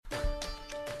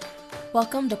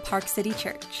Welcome to Park City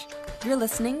Church. You're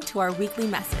listening to our weekly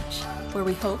message, where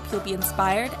we hope you'll be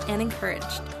inspired and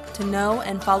encouraged to know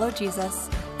and follow Jesus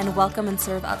and welcome and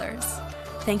serve others.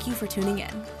 Thank you for tuning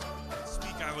in. This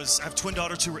week I have twin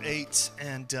daughters who are 8,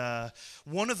 and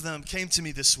one of them came to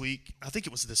me this week, I think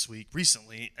it was this week,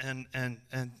 recently, and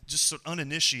just sort of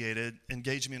uninitiated,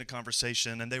 engaged me in a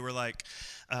conversation, and they were like,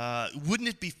 wouldn't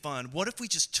it be fun, what if we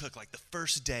just took like the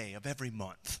first day of every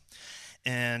month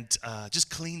and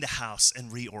just cleaned the house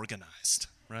and reorganized,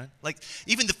 right? Like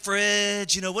even the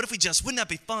fridge, what if we just, wouldn't that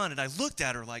be fun? And I looked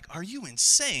at her like, are you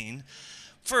insane?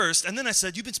 First, and then I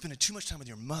said, you've been spending too much time with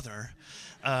your mother,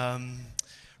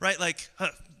 right? Like,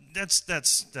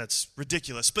 that's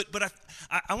ridiculous. But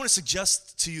I want to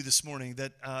suggest to you this morning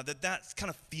that that kind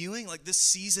of feeling, like this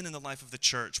season in the life of the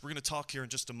church, we're going to talk here in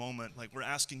just a moment, like we're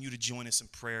asking you to join us in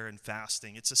prayer and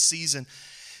fasting. It's a season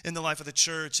in the life of the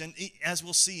church, and as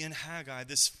we'll see in Haggai,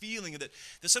 this feeling that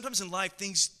sometimes in life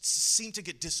things seem to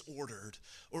get disordered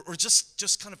or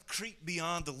just kind of creep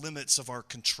beyond the limits of our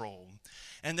control.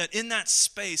 And that in that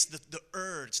space, the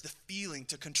urge, the feeling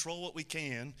to control what we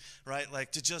can, right?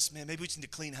 Like to just, maybe we just need to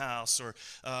clean house, or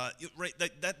right?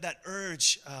 That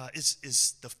urge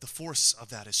is the force of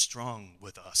that is strong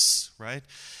with us, right?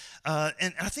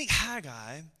 And I think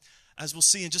Haggai, as we'll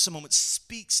see in just a moment,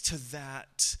 speaks to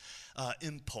that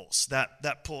impulse,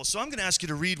 that pull. So I'm going to ask you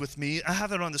to read with me. I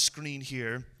have it on the screen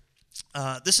here.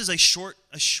 This is a short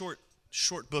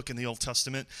book in the Old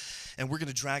Testament, and we're going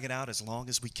to drag it out as long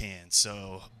as we can,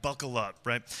 so buckle up,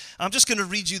 right? I'm just going to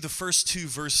read you the first 2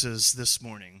 verses this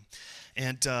morning,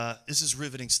 and this is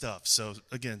riveting stuff, so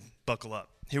again, buckle up.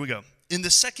 Here we go. In the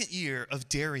 2nd year of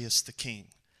Darius the king,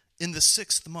 in the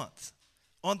 6th month,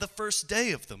 on the 1st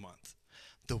day of the month,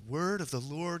 the word of the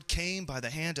Lord came by the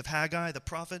hand of Haggai the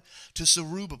prophet to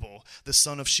Zerubbabel, the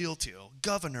son of Shealtiel,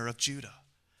 governor of Judah,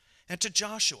 and to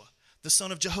Joshua, the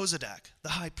son of Jehozadak,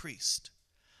 the high priest.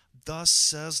 Thus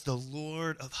says the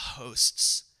Lord of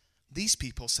hosts, these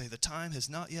people say the time has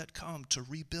not yet come to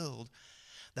rebuild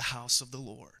the house of the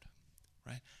Lord.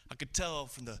 Right? I could tell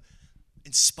from the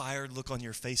inspired look on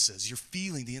your faces, you're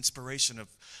feeling the inspiration of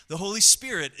the Holy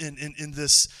Spirit in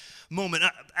this moment.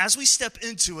 As we step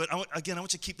into it, I want you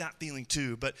to keep that feeling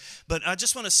too, but I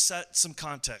just want to set some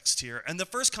context here. And the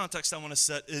first context I want to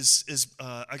set is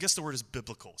I guess the word is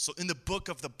biblical. So in the book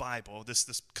of the Bible,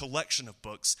 this collection of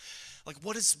books, like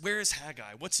where is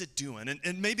Haggai? What's it doing?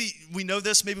 And maybe we know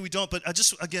this, maybe we don't, but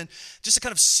just to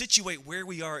kind of situate where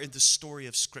we are in the story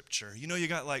of Scripture. You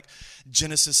got like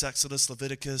Genesis, Exodus,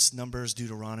 Leviticus, Numbers,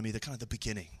 Deuteronomy, the kind of the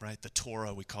beginning, right? The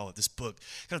Torah, we call it, this book.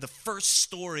 Kind of the first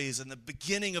stories and the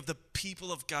beginning of the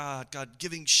people of God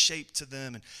giving shape to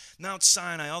them, and Mount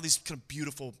Sinai, all these kind of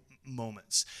beautiful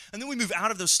moments. And then we move out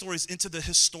of those stories into the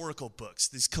historical books,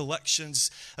 these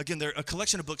collections. Again, they're a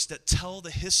collection of books that tell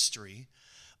the history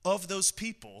of those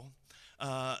people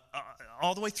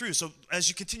all the way through. So as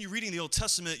you continue reading the Old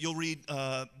Testament, you'll read,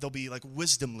 there'll be like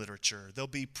wisdom literature, there'll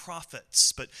be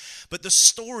prophets, but the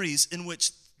stories in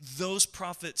which those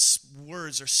prophets'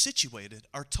 words are situated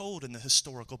are told in the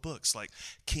historical books like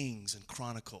Kings and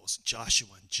Chronicles, Joshua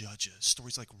and Judges,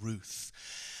 stories like Ruth.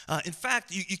 In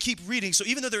fact, you keep reading, so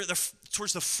even though they're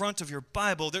towards the front of your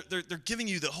Bible, they're giving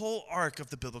you the whole arc of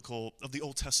the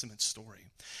Old Testament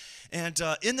story. And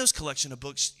in those collection of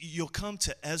books, you'll come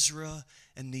to Ezra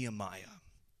and Nehemiah,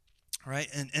 right?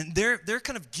 And they're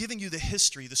kind of giving you the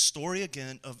history, the story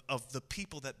again of the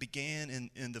people that began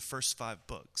in the first 5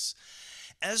 books.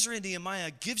 Ezra and Nehemiah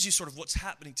gives you sort of what's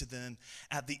happening to them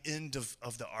at the end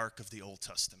of the arc of the Old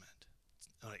Testament,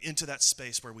 into that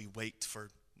space where we wait for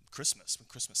Christmas, when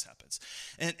Christmas happens.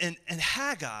 And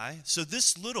Haggai, so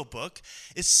this little book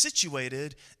is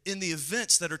situated in the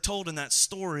events that are told in that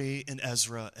story in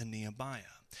Ezra and Nehemiah.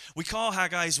 We call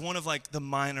Haggai one of like the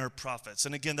minor prophets.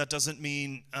 And again, that doesn't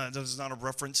mean, that is not a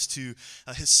reference to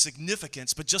his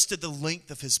significance, but just to the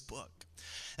length of his book.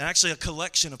 And actually a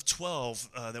collection of 12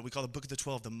 that we call the Book of the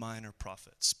 12, the minor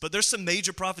prophets. But there's some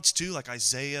major prophets too, like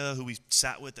Isaiah, who we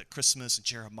sat with at Christmas, and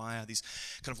Jeremiah, these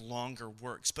kind of longer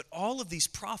works. But all of these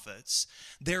prophets,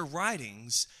 their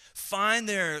writings find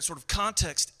their sort of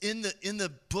context in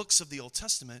the books of the Old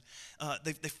Testament.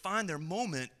 They find their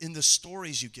moment in the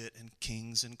stories you get in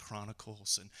Kings and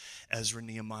Chronicles and Ezra and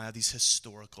Nehemiah, these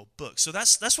historical books. So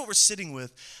that's what we're sitting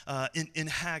with in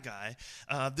Haggai,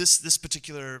 this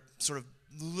particular sort of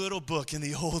little book in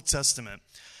the Old Testament.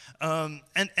 And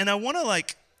I want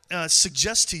to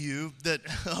suggest to you that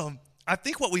I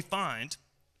think what we find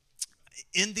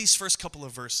in these first couple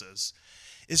of verses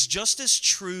is just as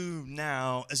true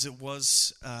now as it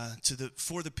was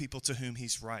for the people to whom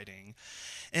he's writing.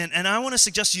 And I want to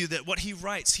suggest to you that what he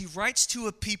writes to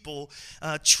a people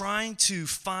trying to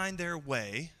find their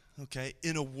way, okay,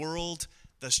 in a world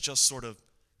that's just sort of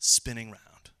spinning round.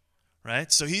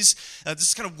 Right? So this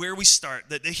is kind of where we start.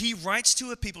 That he writes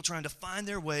to a people trying to find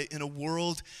their way in a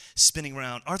world spinning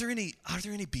around. Are there any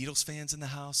Beatles fans in the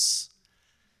house?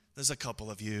 There's a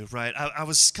couple of you, right? I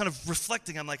was kind of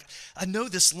reflecting. I'm like, I know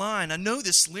this line, I know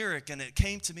this lyric, and it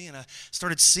came to me, and I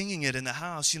started singing it in the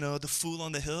house. You know, the fool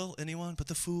on the hill. Anyone? But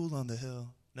the fool on the hill.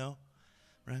 No?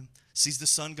 Right? Sees the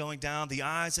sun going down, the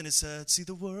eyes in his head, see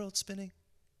the world spinning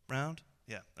round.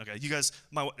 Yeah, okay. You guys,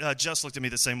 Jess looked at me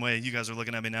the same way. You guys are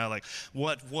looking at me now like,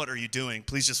 what are you doing?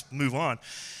 Please just move on.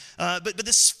 But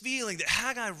this feeling that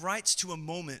Haggai writes to a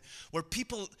moment where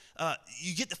people,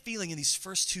 you get the feeling in these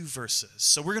first two verses.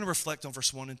 So we're going to reflect on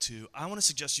verse 1 and 2. I want to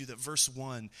suggest to you that verse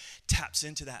 1 taps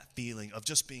into that feeling of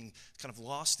just being kind of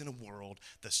lost in a world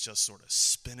that's just sort of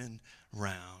spinning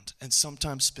round, and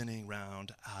sometimes spinning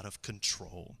round out of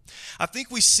control. I think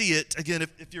we see it, again,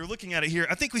 if you're looking at it here,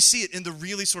 I think we see it in the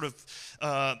really sort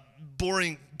of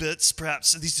boring bits,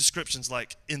 perhaps, these descriptions,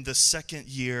 like in the second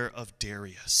year of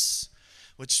Darius,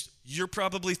 which you're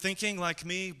probably thinking, like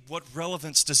me, what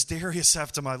relevance does Darius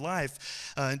have to my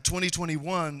life in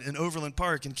 2021 in Overland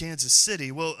Park in Kansas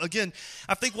City? Well, again,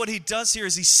 I think what he does here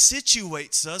is he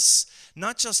situates us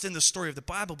not just in the story of the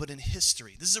Bible, but in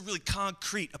history. This is a really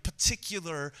concrete, a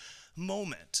particular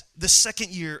moment, the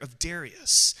second year of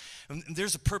Darius. And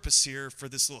there's a purpose here for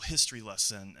this little history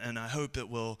lesson, and I hope it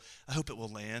will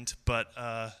land. But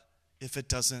if it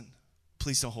doesn't,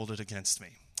 please don't hold it against me.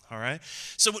 All right.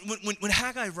 So when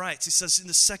Haggai writes, he says in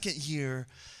the second year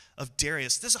of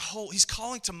Darius, he's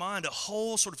calling to mind a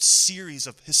whole sort of series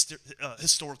of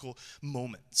historical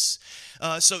moments.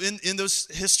 So in those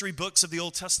history books of the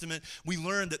Old Testament, we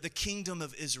learn that the kingdom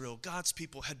of Israel, God's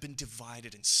people, had been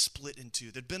divided and split in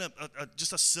two. There'd been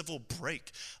just a civil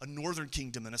break, a northern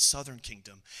kingdom and a southern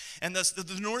kingdom. And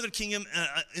the northern kingdom,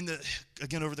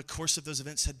 again, over the course of those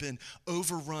events, had been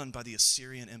overrun by the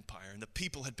Assyrian Empire, and the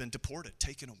people had been deported,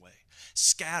 taken away,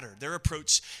 scattered. Their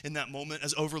approach in that moment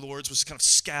as overlords was to kind of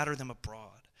scatter them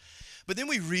abroad. But then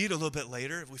we read a little bit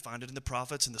later, we find it in the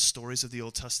prophets and the stories of the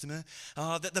Old Testament,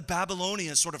 that the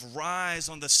Babylonians sort of rise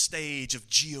on the stage of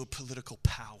geopolitical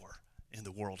power in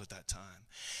the world at that time.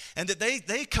 And that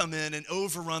they come in and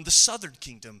overrun the southern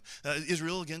kingdom.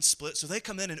 Israel again split, so they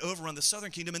come in and overrun the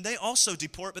southern kingdom, and they also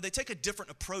deport, but they take a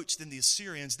different approach than the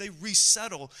Assyrians. They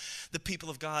resettle the people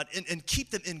of God and keep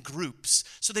them in groups.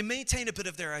 So they maintain a bit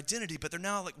of their identity, but they're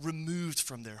now like removed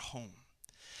from their home.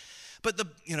 But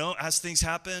as things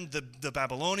happen, the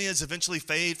Babylonians eventually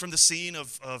fade from the scene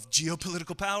of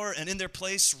geopolitical power, and in their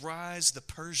place rise the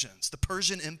Persians, the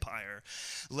Persian Empire,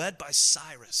 led by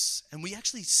Cyrus. And we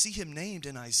actually see him named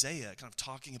in Isaiah, kind of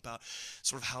talking about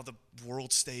sort of how the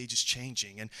world stage is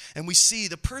changing. And we see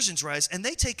the Persians rise, and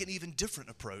they take an even different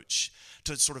approach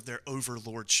to sort of their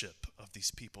overlordship of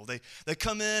these people. They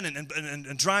come in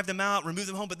and drive them out, remove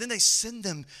them home, but then they send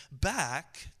them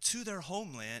back to their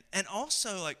homeland, and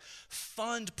also like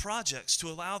fund projects to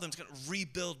allow them to kind of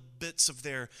rebuild bits of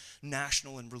their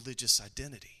national and religious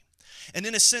identity. And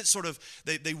in a sense, sort of,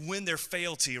 they win their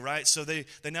fealty, right? So they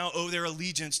now owe their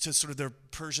allegiance to sort of their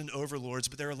Persian overlords,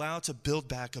 but they're allowed to build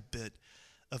back a bit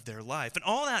of their life. And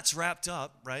all that's wrapped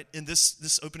up, right, in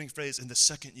this opening phrase, in the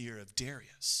second year of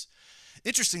Darius.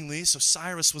 Interestingly, so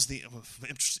Cyrus was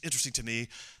interesting to me,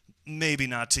 maybe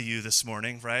not to you this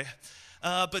morning, right?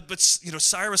 But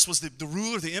Cyrus was the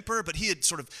ruler, the emperor, but he had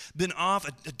sort of been off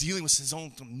dealing with his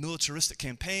own militaristic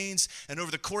campaigns. And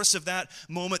over the course of that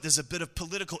moment, there's a bit of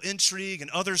political intrigue, and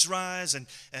others rise, and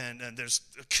there's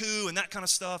a coup and that kind of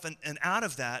stuff. And out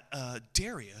of that,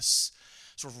 Darius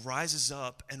sort of rises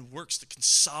up and works to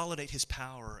consolidate his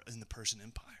power in the Persian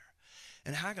Empire.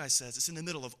 And Haggai says it's in the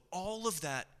middle of all of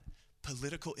that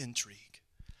political intrigue,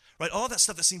 right? All that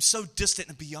stuff that seems so distant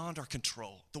and beyond our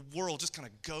control. The world just kind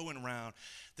of going around.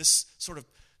 This sort of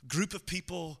group of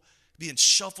people being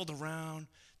shuffled around,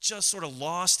 just sort of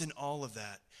lost in all of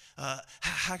that.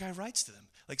 Haggai writes to them,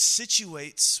 like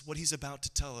situates what he's about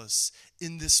to tell us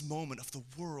in this moment of the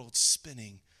world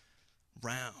spinning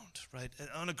round, right?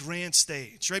 On a grand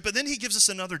stage, right? But then he gives us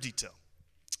another detail.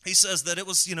 He says that it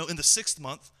was, in the 6th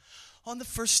month, on the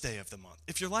first day of the month.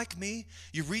 If you're like me,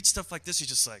 you read stuff like this, you're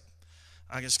just like,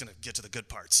 I'm just going to get to the good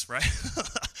parts, right?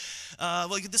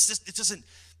 It doesn't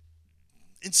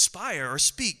inspire or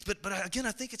speak. But again,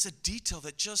 I think it's a detail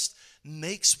that just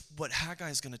makes what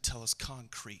Haggai is going to tell us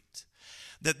concrete.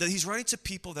 That he's writing to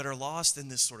people that are lost in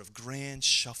this sort of grand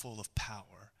shuffle of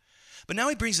power. But now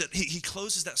he brings it, he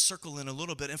closes that circle in a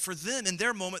little bit. And for them, in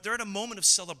their moment, they're at a moment of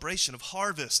celebration, of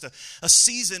harvest, a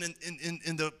season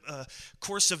in the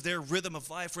course of their rhythm of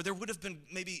life where there would have been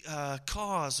maybe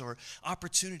cause or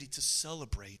opportunity to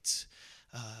celebrate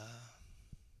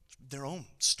their own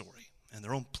story and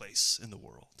their own place in the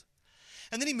world.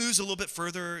 And then he moves a little bit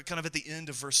further, kind of at the end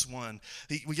of verse 1.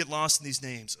 We get lost in these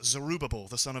names. Zerubbabel,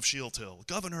 the son of Shealtiel,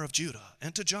 governor of Judah,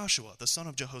 and to Joshua, the son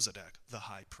of Jehozadak, the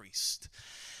high priest.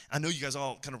 I know you guys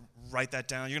all kind of write that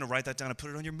down. You're going to write that down and put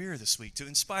it on your mirror this week to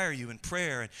inspire you in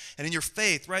prayer and in your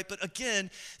faith, right? But again,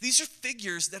 these are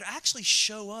figures that actually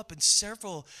show up in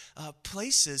several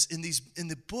places in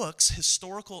the books,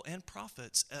 historical and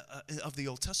prophets of the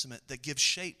Old Testament, that give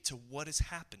shape to what is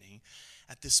happening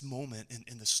at this moment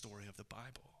in the story of the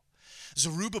Bible.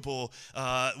 Zerubbabel,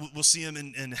 we'll see him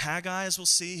in Haggai, as we'll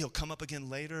see. He'll come up again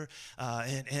later,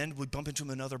 and we bump into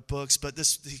him in other books. But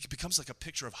he becomes like a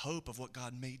picture of hope of what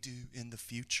God may do in the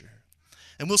future.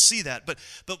 And we'll see that. But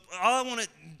all I want to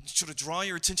sort of draw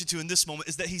your attention to in this moment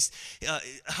is that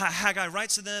Haggai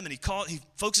writes to them, and he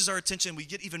focuses our attention. We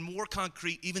get even more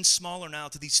concrete, even smaller now,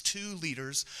 to these two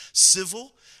leaders,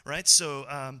 civil, right? So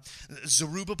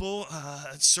Zerubbabel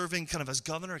serving kind of as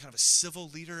governor, kind of a civil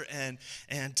leader, and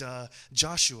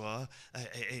Joshua,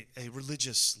 a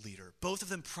religious leader. Both of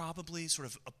them probably sort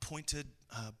of appointed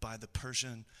by the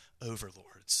Persian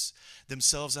overlords,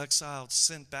 themselves exiled,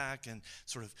 sent back, and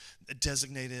sort of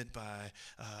designated by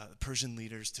Persian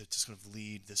leaders to sort of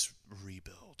lead this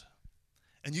rebuild.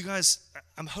 And you guys,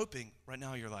 I'm hoping right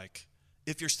now you're like,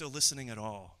 if you're still listening at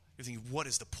all, you're thinking, what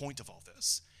is the point of all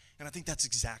this? And I think that's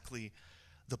exactly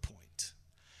the point.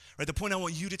 Right? The point I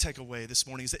want you to take away this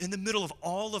morning is that in the middle of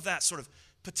all of that sort of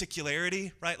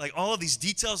particularity, right? Like all of these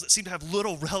details that seem to have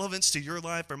little relevance to your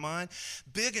life or mine,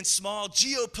 big and small,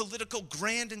 geopolitical,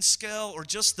 grand in scale, or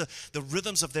just the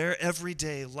rhythms of their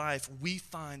everyday life, we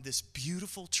find this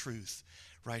beautiful truth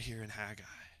right here in Haggai.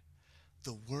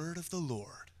 The word of the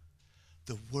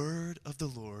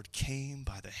Lord came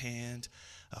by the hand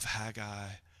of Haggai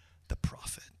the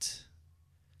prophet.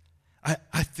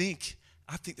 I think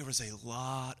there was a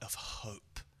lot of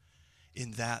hope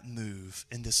in that move,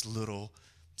 in this little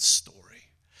story.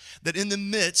 That in the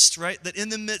midst, right,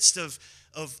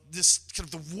 of this kind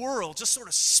of the world just sort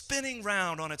of spinning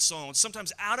round on its own,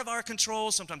 sometimes out of our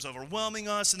control, sometimes overwhelming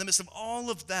us, in the midst of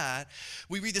all of that,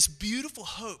 we read this beautiful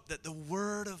hope that the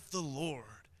word of the Lord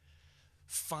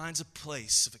finds a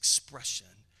place of expression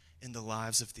in the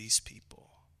lives of these people.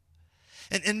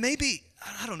 And maybe,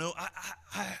 I don't know,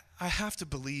 I have to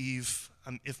believe,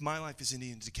 if my life is any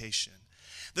indication,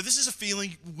 that this is a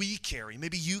feeling we carry,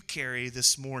 maybe you carry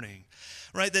this morning,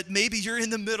 right? That maybe you're in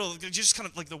the middle, you're just kind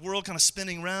of like the world kind of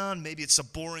spinning around. Maybe it's a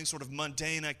boring sort of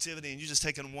mundane activity and you're just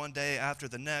taking one day after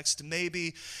the next.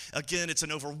 Maybe, again, it's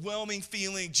an overwhelming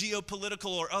feeling,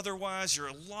 geopolitical or otherwise.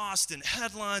 You're lost in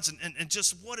headlines and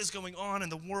just what is going on in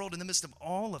the world in the midst of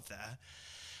all of that.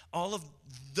 All of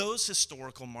those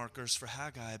historical markers for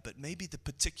Haggai, but maybe the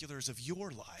particulars of your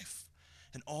life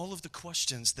and all of the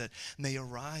questions that may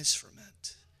arise from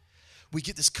it. We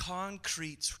get this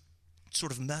concrete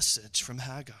sort of message from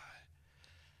Haggai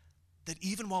that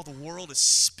even while the world is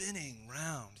spinning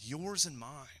round, yours and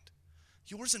mine,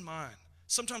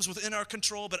 sometimes within our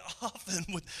control, but often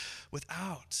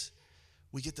without,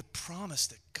 we get the promise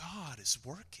that God is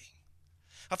working.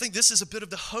 I think this is a bit of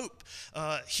the hope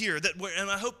here,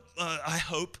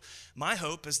 my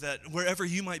hope is that wherever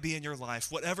you might be in your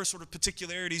life, whatever sort of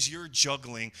particularities you're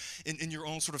juggling in your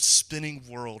own sort of spinning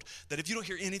world, that if you don't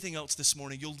hear anything else this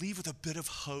morning, you'll leave with a bit of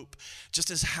hope,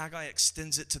 just as Haggai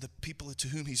extends it to the people to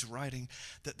whom he's writing,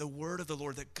 that the word of the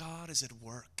Lord, that God is at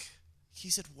work.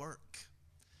 He's at work.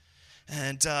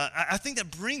 And I think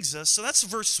that brings us, so that's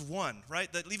verse 1,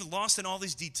 right? That leave lost in all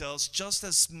these details, just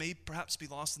as may perhaps be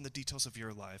lost in the details of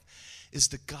your life, is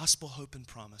the gospel hope and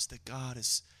promise that God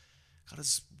is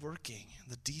working in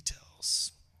the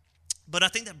details. But I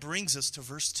think that brings us to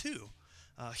verse 2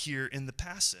 here in the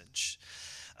passage.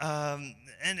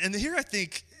 And here I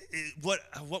think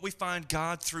what we find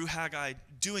God through Haggai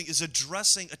doing is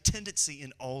addressing a tendency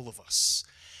in all of us.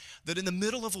 That in the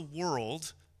middle of a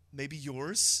world, maybe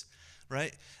yours,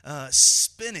 right?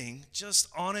 Spinning just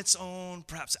on its own,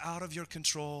 perhaps out of your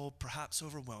control, perhaps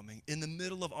overwhelming. In the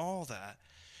middle of all that,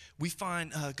 we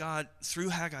find God, through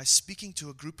Haggai, speaking to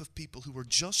a group of people who were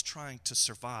just trying to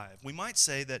survive. We might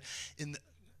say that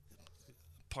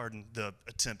pardon the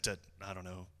attempt at,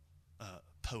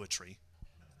 poetry,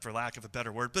 for lack of a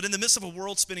better word, but in the midst of a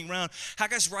world spinning around,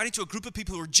 Haggai's writing to a group of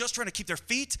people who are just trying to keep their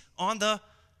feet on the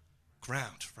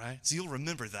ground, right? So you'll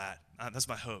remember that. That's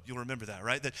my hope. You'll remember that,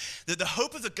 right? That the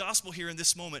hope of the gospel here in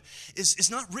this moment is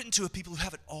not written to a people who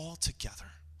have it all together.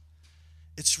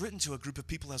 It's written to a group of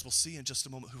people, as we'll see in just a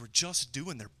moment, who are just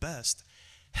doing their best,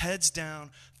 heads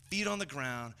down, feet on the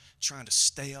ground, trying to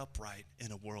stay upright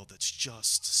in a world that's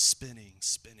just spinning.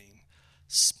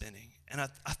 And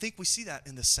I think we see that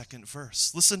in the second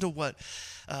verse. Listen to what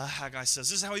Haggai says.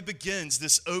 This is how he begins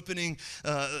this opening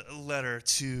letter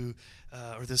to,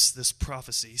 or this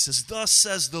prophecy. He says, "Thus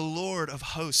says the Lord of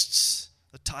hosts,"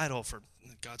 the title for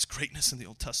God's greatness in the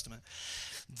Old Testament.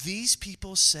 "These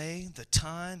people say the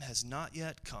time has not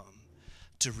yet come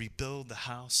to rebuild the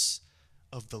house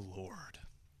of the Lord."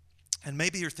 And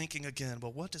maybe you're thinking again,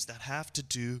 well, what does that have to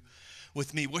do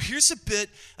with me? Well, here's a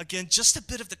bit, again, just a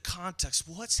bit of the context.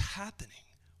 What's happening?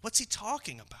 What's he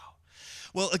talking about?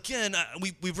 Well, again,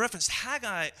 we've referenced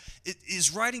Haggai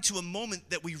is writing to a moment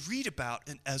that we read about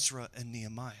in Ezra and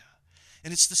Nehemiah.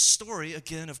 And it's the story,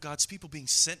 again, of God's people being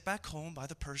sent back home by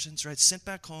the Persians, right? Sent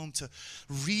back home to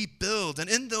rebuild. And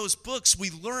in those books,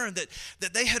 we learn that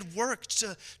they had worked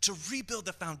to rebuild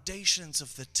the foundations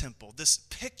of the temple, this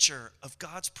picture of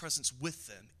God's presence with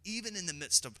them, even in the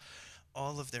midst of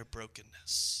all of their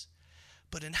brokenness.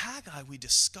 But in Haggai, we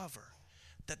discover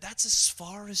that that's as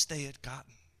far as they had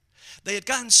gotten. They had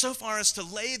gotten so far as to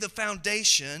lay the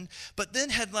foundation, but then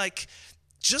had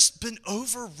just been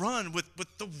overrun with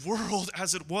the world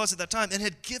as it was at that time and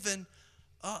had given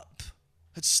up,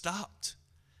 had stopped.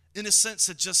 In a sense,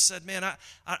 had just said, man,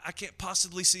 I can't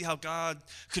possibly see how God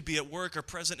could be at work or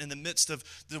present in the midst of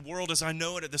the world as I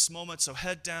know it at this moment. So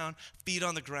head down, feet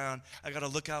on the ground. I got to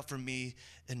look out for me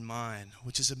and mine,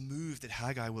 which is a move that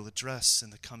Haggai will address in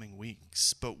the coming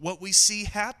weeks. But what we see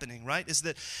happening, right, is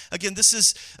that, again, this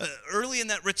is early in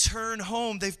that return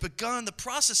home. They've begun the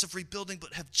process of rebuilding,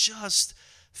 but have just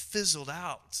fizzled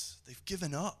out. They've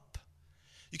given up.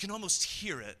 You can almost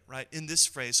hear it, right, in this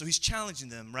phrase. So he's challenging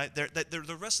them, right? They're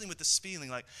wrestling with this feeling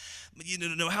like,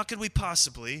 how could we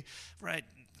possibly, right,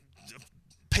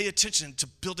 pay attention to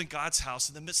building God's house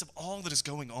in the midst of all that is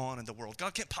going on in the world?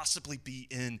 God can't possibly be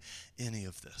in any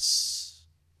of this.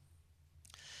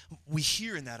 We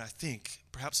hear in that, I think,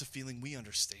 perhaps a feeling we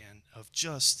understand of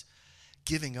just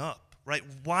giving up, right?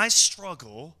 Why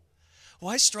struggle?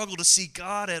 Why struggle to see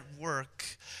God at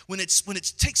work when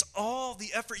it takes all the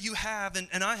effort you have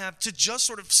and I have to just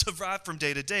sort of survive from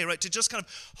day to day, right? To just kind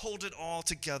of hold it all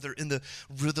together in the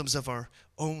rhythms of our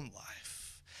own life.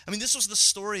 I mean, this was the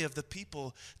story of the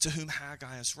people to whom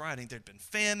Haggai is writing. There'd been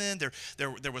famine.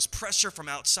 There was pressure from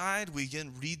outside. We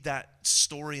again read that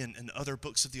story in other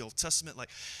books of the Old Testament.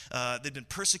 They'd been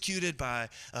persecuted by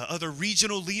other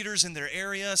regional leaders in their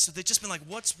area. So they'd just been like,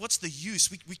 what's the use?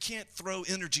 We can't throw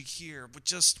energy here.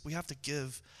 We have to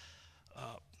give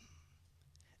up.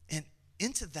 And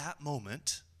into that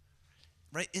moment,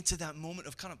 right, into that moment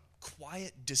of kind of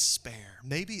quiet despair,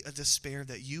 maybe a despair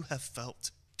that you have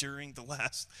felt during the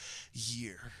last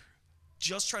year,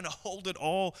 just trying to hold it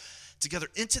all together.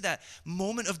 Into that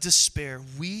moment of despair,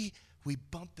 we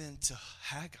bump into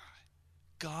Haggai.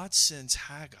 God sends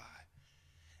Haggai.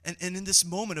 And in this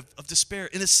moment of despair,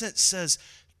 in a sense, says,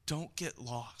 don't get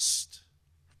lost,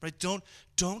 right?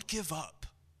 Don't give up.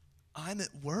 I'm at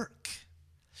work.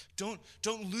 Don't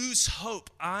lose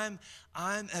hope. I'm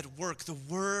at work. The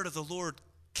word of the Lord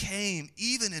came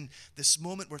even in this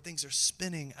moment where things are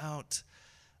spinning out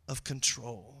of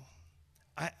control.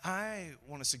 I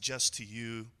want to suggest to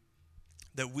you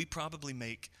that we tend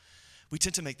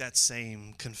to make that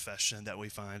same confession that we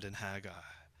find in Haggai.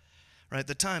 Right?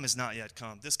 The time has not yet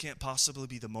come. This can't possibly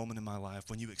be the moment in my life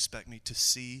when you expect me to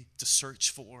see, to search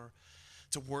for,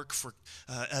 to work for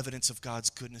evidence of God's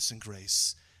goodness and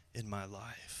grace in my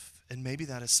life. And maybe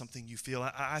that is something you feel.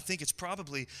 I think it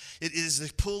is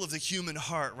the pull of the human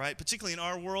heart, right? Particularly in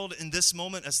our world in this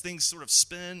moment as things sort of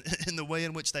spin in the way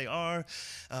in which they are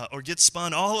or get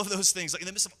spun, all of those things. Like in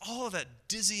the midst of all of that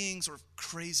dizzying sort of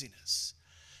craziness,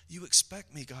 you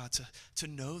expect me, God, to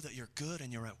know that you're good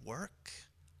and you're at work?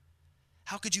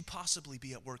 How could you possibly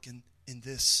be at work in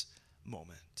this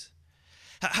moment?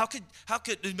 How could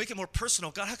make it more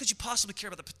personal? God, how could you possibly care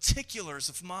about the particulars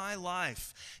of my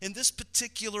life in this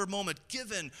particular moment,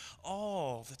 given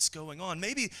all that's going on?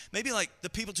 Maybe like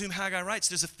the people to whom Haggai writes,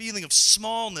 there's a feeling of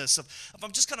smallness, of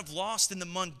I'm just kind of lost in the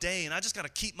mundane. I just got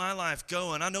to keep my life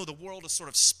going. I know the world is sort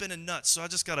of spinning nuts, so I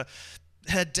just got to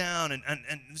head down and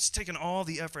it's taking all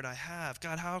the effort I have.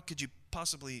 God, how could you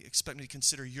possibly expect me to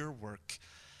consider your work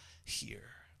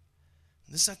here?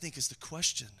 And this, I think, is the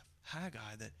question,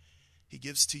 Haggai, that he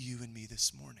gives to you and me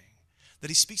this morning. That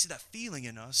he speaks to that feeling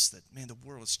in us that, man, the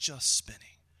world is just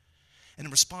spinning. And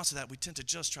in response to that, we tend to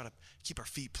just try to keep our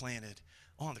feet planted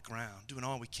on the ground, doing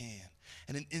all we can.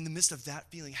 And in the midst of that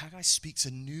feeling, Haggai speaks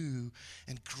a new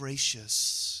and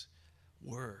gracious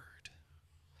word.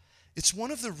 It's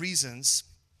one of the reasons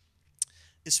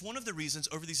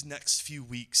over these next few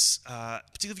weeks,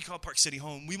 particularly if you call Park City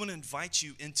home, we want to invite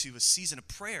you into a season of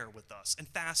prayer with us and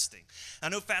fasting. I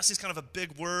know fasting is kind of a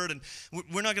big word, and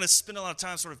we're not going to spend a lot of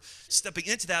time sort of stepping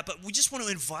into that, but we just want to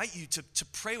invite you to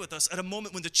pray with us at a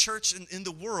moment when the church in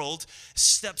the world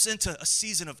steps into a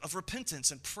season of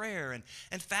repentance and prayer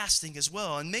and fasting as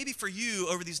well. And maybe for you,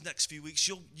 over these next few weeks,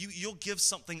 you'll give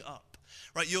something up.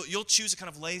 Right, you'll choose to kind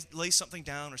of lay something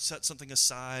down or set something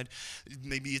aside.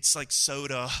 Maybe it's like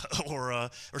soda or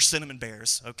cinnamon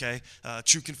bears. Okay,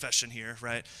 true confession here,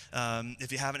 right?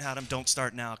 If you haven't had them, don't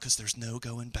start now because there's no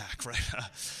going back,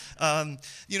 right?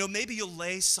 Maybe you'll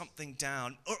lay something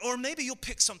down, or maybe you'll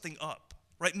pick something up.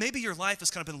 Right? Maybe your life has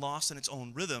kind of been lost in its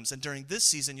own rhythms, and during this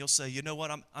season, you'll say, you know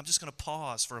what? I'm just going to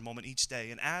pause for a moment each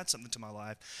day and add something to my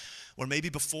life. Or maybe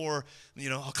before,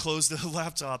 I'll close the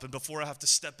laptop and before I have to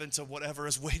step into whatever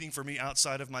is waiting for me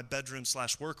outside of my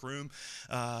bedroom/workroom,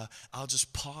 I'll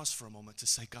just pause for a moment to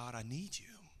say, God, I need you.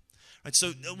 Right?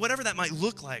 So whatever that might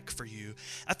look like for you,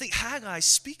 I think Haggai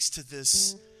speaks to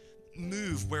this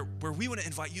move where we want to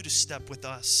invite you to step with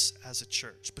us as a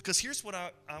church. Because here's what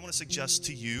I want to suggest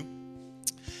to you,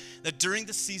 that during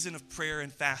the season of prayer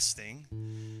and fasting,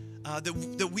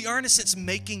 that we are in a sense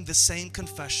making the same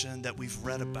confession that we've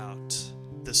read about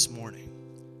this morning,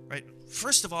 right?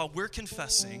 First of all, we're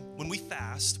confessing when we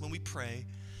fast, when we pray,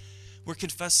 we're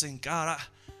confessing, God,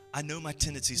 I know my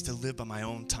tendencies to live by my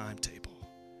own timetable.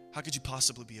 How could you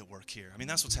possibly be at work here? I mean,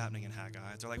 that's what's happening in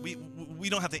Haggai. They're like, we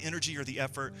don't have the energy or the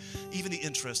effort, even the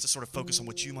interest to sort of focus on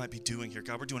what you might be doing here.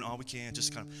 God, we're doing all we can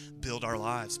just to kind of build our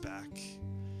lives back.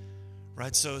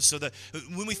 Right, so that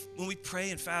when we pray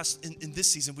and fast in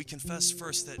this season, we confess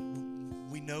first that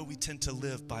we know we tend to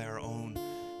live by our own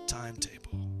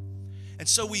timetable. And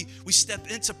so we step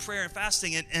into prayer and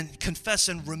fasting and confess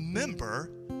and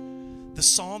remember the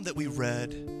psalm that we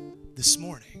read this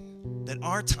morning, that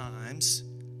our times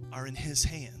are in His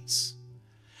hands.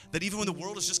 That even when the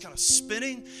world is just kind of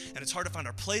spinning and it's hard to find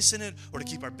our place in it or to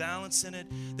keep our balance in it,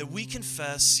 that we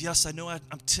confess, yes, I know I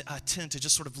tend to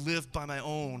just sort of live by my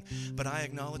own, but I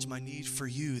acknowledge my need for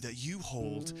you, that you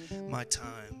hold my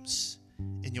times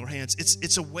in your hands.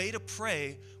 It's a way to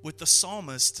pray with the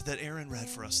psalmist that Aaron read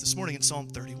for us this morning in Psalm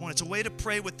 31. It's a way to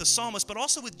pray with the psalmist, but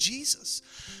also with Jesus,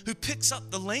 who picks up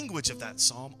the language of that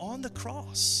psalm on the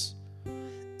cross.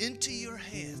 Into your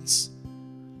hands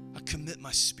I commit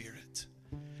my spirit.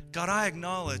 God, I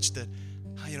acknowledge that,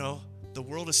 the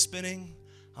world is spinning.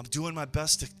 I'm doing my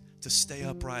best to stay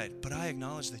upright, but I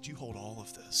acknowledge that you hold all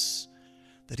of this,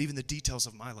 that even the details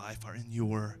of my life are in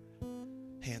your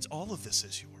hands. All of this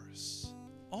is yours.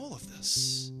 All of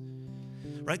this,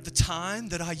 right? The time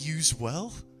that I use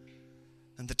well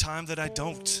and the time that I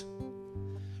don't,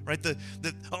 right?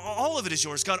 All of it is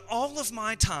yours. God, all of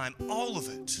my time, all of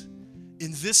it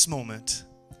in this moment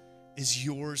is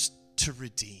yours to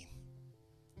redeem.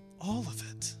 All of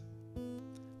it.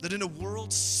 That in a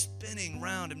world spinning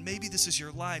round, and maybe this is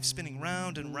your life spinning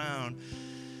round and round,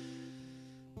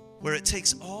 where it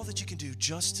takes all that you can do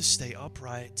just to stay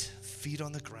upright, feet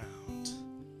on the ground,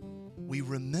 we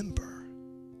remember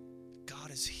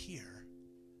God is here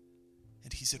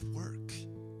and He's at work.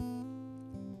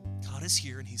 God is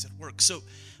here and He's at work. So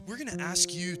we're going to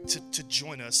ask you to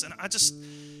join us. And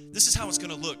this is how it's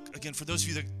going to look. Again, for those of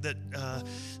you that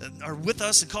are with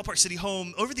us and call Park City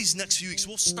home, over these next few weeks,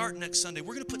 we'll start next Sunday.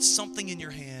 We're going to put something in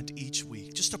your hand each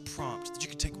week, just a prompt that you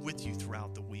can take with you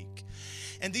throughout the week.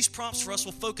 And these prompts for us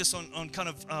will focus on kind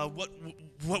of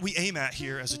what we aim at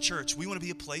here as a church. We want to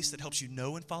be a place that helps you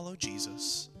know and follow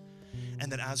Jesus,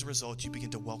 and that as a result, you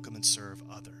begin to welcome and serve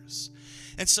others.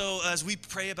 And so as we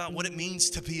pray about what it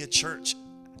means to be a church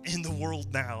in the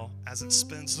world now, as it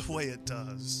spins the way it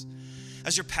does,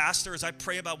 as your pastor, as I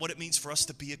pray about what it means for us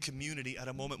to be a community at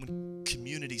a moment when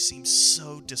community seems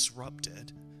so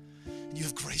disrupted, and you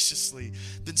have graciously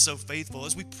been so faithful.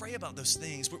 As we pray about those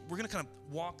things, we're going to kind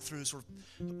of walk through sort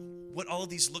of what all of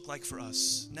these look like for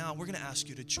us. Now, we're going to ask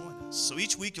you to join us. So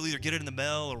each week, you'll either get it in the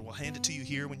mail or we'll hand it to you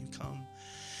here when you come.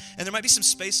 And there might be some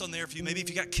space on there for you. Maybe if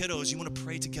you got kiddos, you want to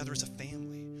pray together as a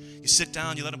family. You sit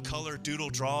down, you let them color,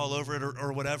 doodle, draw all over it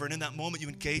or whatever. And in that moment, you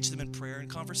engage them in prayer and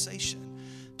conversation.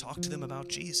 Talk to them about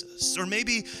Jesus. Or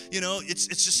maybe, it's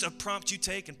just a prompt you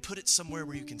take and put it somewhere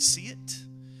where you can see it.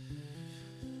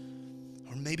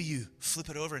 Or maybe you flip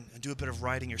it over and do a bit of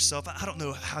writing yourself. I don't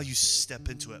know how you step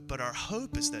into it, but our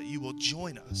hope is that you will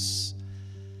join us.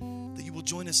 That you will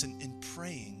join us in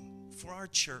praying for our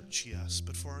church, yes,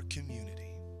 but for our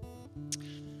community,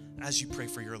 as you pray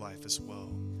for your life as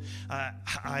well.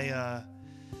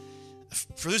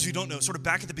 For those of you who don't know, sort of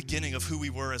back at the beginning of who we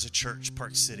were as a church,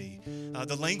 Park City,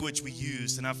 the language we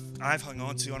used, and I've hung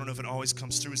on to, I don't know if it always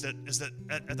comes through, is that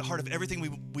at the heart of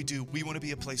everything we do, we want to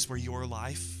be a place where your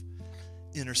life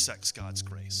intersects God's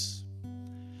grace.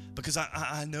 Because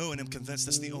I know and am convinced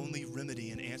that's the only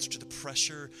remedy and answer to the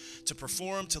pressure to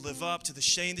perform, to live up, to the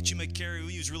shame that you may carry.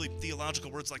 We use really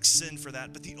theological words like sin for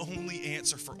that, but the only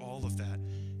answer for all of that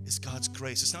is God's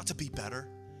grace. It's not to be better.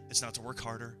 It's not to work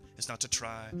harder. It's not to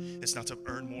try. It's not to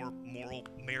earn more moral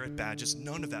merit badges.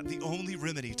 None of that. The only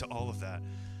remedy to all of that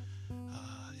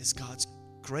is God's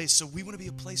grace. So we want to be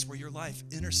a place where your life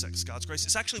intersects God's grace.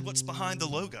 It's actually what's behind the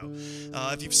logo.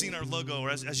 If you've seen our logo,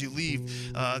 or as you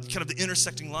leave, kind of the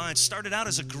intersecting lines started out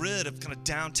as a grid of kind of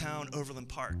downtown Overland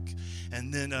Park.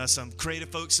 And then some creative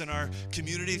folks in our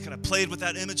community kind of played with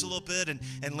that image a little bit and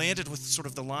landed with sort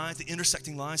of the lines, the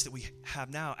intersecting lines that we have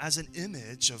now as an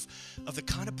image of the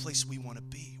kind of place we want to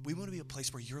be. We want to be a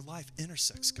place where your life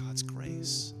intersects God's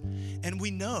grace. And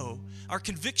we know, our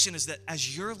conviction is that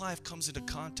as your life comes into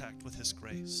contact with His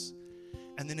grace,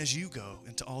 and then as you go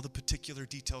into all the particular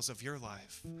details of your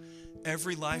life,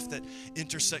 every life that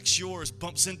intersects yours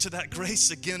bumps into that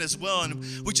grace again as well. And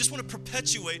we just want to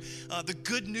perpetuate the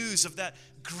good news of that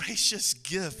gracious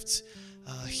gift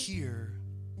here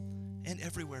and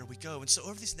everywhere we go. And so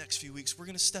over these next few weeks, we're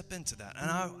going to step into that. And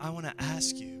I want to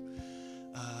ask you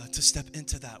to step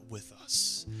into that with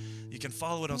us. You can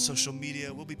follow it on social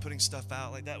media. We'll be putting stuff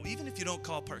out like that. Even if you don't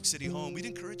call Park City home, we'd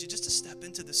encourage you just to step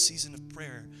into this season of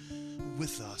prayer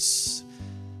with us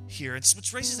here. And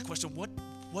which raises the question,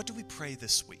 what do we pray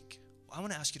this week? I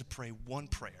want to ask you to pray one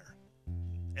prayer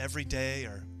every day,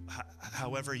 or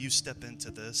however you step into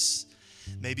this.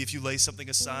 Maybe if you lay something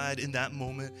aside in that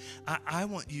moment, I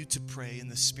want you to pray in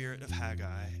the spirit of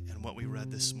Haggai and what we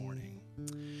read this morning.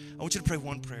 I want you to pray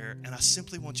one prayer, and I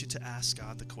simply want you to ask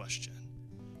God the question,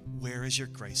 where is your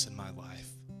grace in my life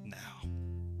now?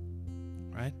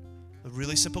 Right? A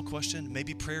really simple question.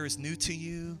 Maybe prayer is new to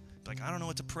you. Like, I don't know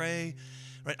what to pray.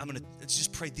 Right? I'm going to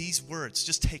just pray these words.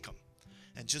 Just take them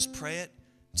and just pray it.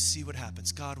 See what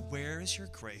happens. God, where is your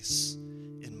grace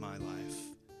in my life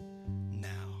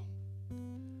now?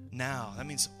 Now. That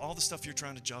means all the stuff you're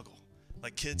trying to juggle.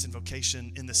 Like kids and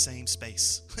vocation in the same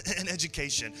space, and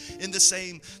education in the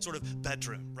same sort of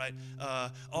bedroom, right?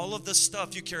 All of the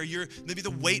stuff you carry, maybe the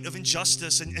weight of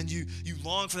injustice, and you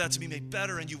long for that to be made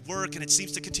better, and you work, and it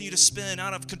seems to continue to spin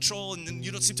out of control, and then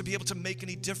you don't seem to be able to make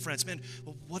any difference. Man,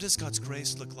 well, what does God's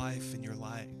grace look like in your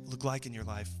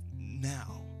life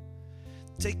now?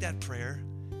 Take that prayer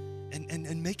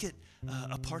and make it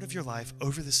a part of your life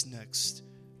over this next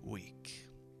week.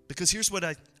 Because here's what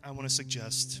I want to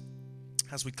suggest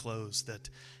as we close, that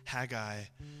Haggai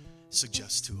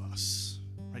suggests to us,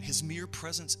 right? His mere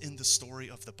presence in the story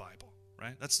of the Bible,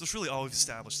 right? That's really all we've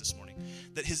established this morning.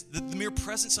 That the mere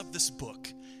presence of this book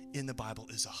in the Bible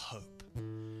is a hope.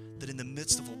 That in the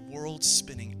midst of a world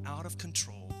spinning out of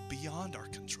control, beyond our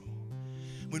control,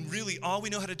 when really all we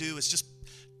know how to do is just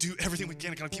do everything we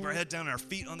can to kind of keep our head down and our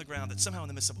feet on the ground, that somehow in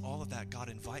the midst of all of that, God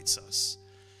invites us.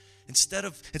 Instead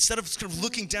of sort of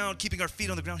looking down, keeping our feet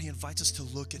on the ground, He invites us to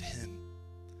look at Him.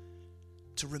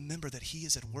 To remember that He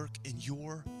is at work in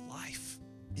your life,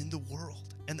 in the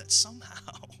world, and that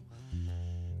somehow,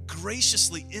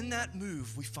 graciously in that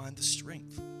move, we find the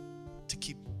strength to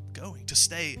keep going, to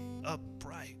stay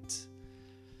upright.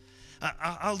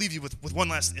 I'll leave you with one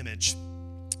last image.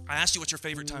 I asked you what your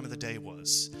favorite time of the day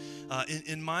was.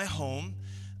 In my home,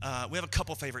 we have a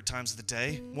couple favorite times of the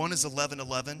day. One is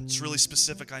 11:11. It's really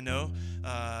specific, I know.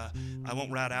 I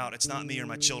won't rat out. It's not me or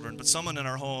my children, but someone in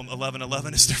our home,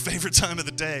 11:11 is their favorite time of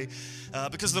the day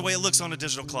because of the way it looks on a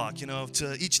digital clock,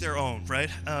 to each their own, right?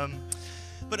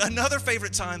 But another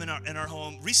favorite time in our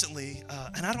home recently,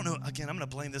 and I don't know, again, I'm going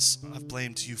to blame this. I've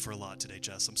blamed you for a lot today,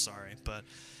 Jess. I'm sorry. But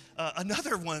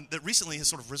another one that recently has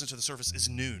sort of risen to the surface is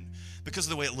noon because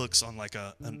of the way it looks on like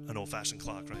an old-fashioned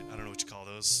clock, right? I don't know what you call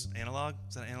those. Analog?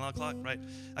 Is that an analog clock, right?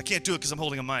 I can't do it because I'm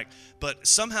holding a mic. But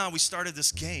somehow we started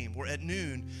this game where at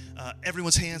noon,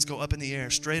 everyone's hands go up in the air,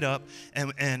 straight up,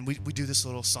 and we do this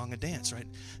little song and dance, right?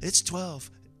 It's 12.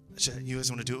 You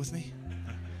guys want to do it with me?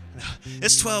 No.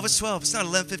 It's 12. It's 12. It's not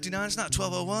 11:59. It's not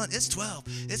 12:01. It's 12.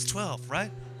 It's 12, right?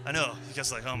 I know. You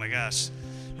guys are like, oh my gosh.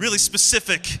 Really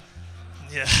specific.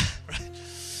 Yeah, right.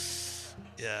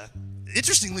 Yeah.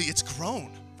 Interestingly, it's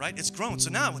grown, right? It's grown. So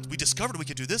now we discovered we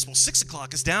could do this. Well, 6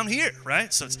 o'clock is down here,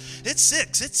 right? So it's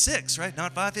 6, right?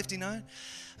 Not 5:59.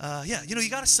 Yeah, you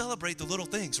got to celebrate the little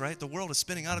things, right? The world is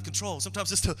spinning out of control.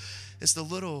 Sometimes it's the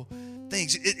little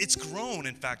things. It's grown,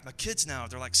 in fact. My kids now,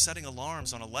 they're like setting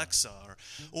alarms on Alexa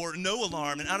or no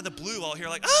alarm, and out of the blue, I'll hear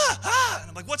like, and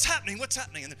I'm like, what's happening?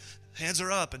 And hands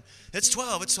are up, and it's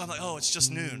 12. I'm like, oh, it's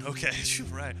just noon. Okay,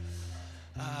 right.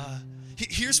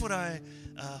 Here's what I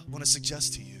want to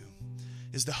suggest to you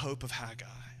is the hope of Haggai,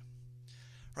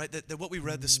 right? That what we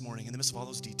read this morning, in the midst of all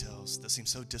those details that seem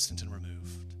so distant and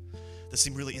removed, that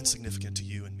seem really insignificant to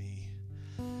you and me,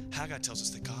 Haggai tells us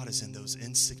that God is in those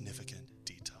insignificant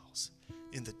details,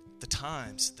 in the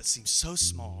times that seem so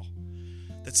small,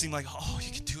 that seem like all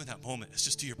you can do in that moment is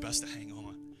just do your best to hang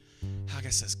on. Haggai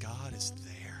says God is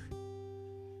there.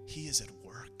 He is at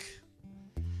work.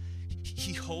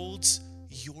 He holds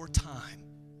your time.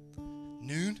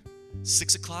 Noon,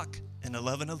 6 o'clock, and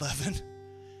 11:11.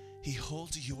 He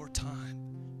holds your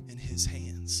time in his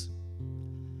hands.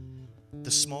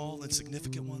 The small,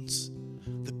 insignificant ones,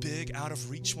 the big,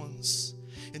 out-of-reach ones,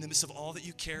 in the midst of all that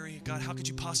you carry. God, how could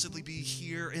you possibly be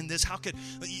here in this? How could,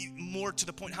 more to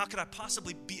the point, how could I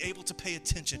possibly be able to pay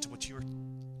attention to what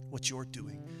you're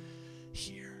doing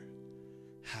here?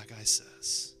 Haggai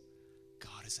says,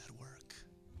 God is at work.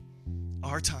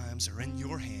 Our times are in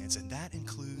your hands, and that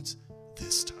includes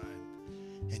this time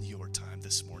and your time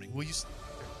this morning. Will you?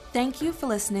 Thank you for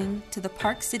listening to the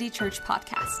Park City Church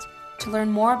podcast. To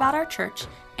learn more about our church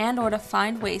and or to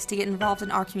find ways to get involved in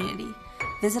our community,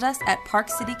 visit us at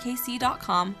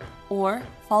parkcitykc.com or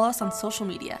follow us on social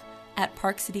media at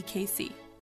parkcitykc.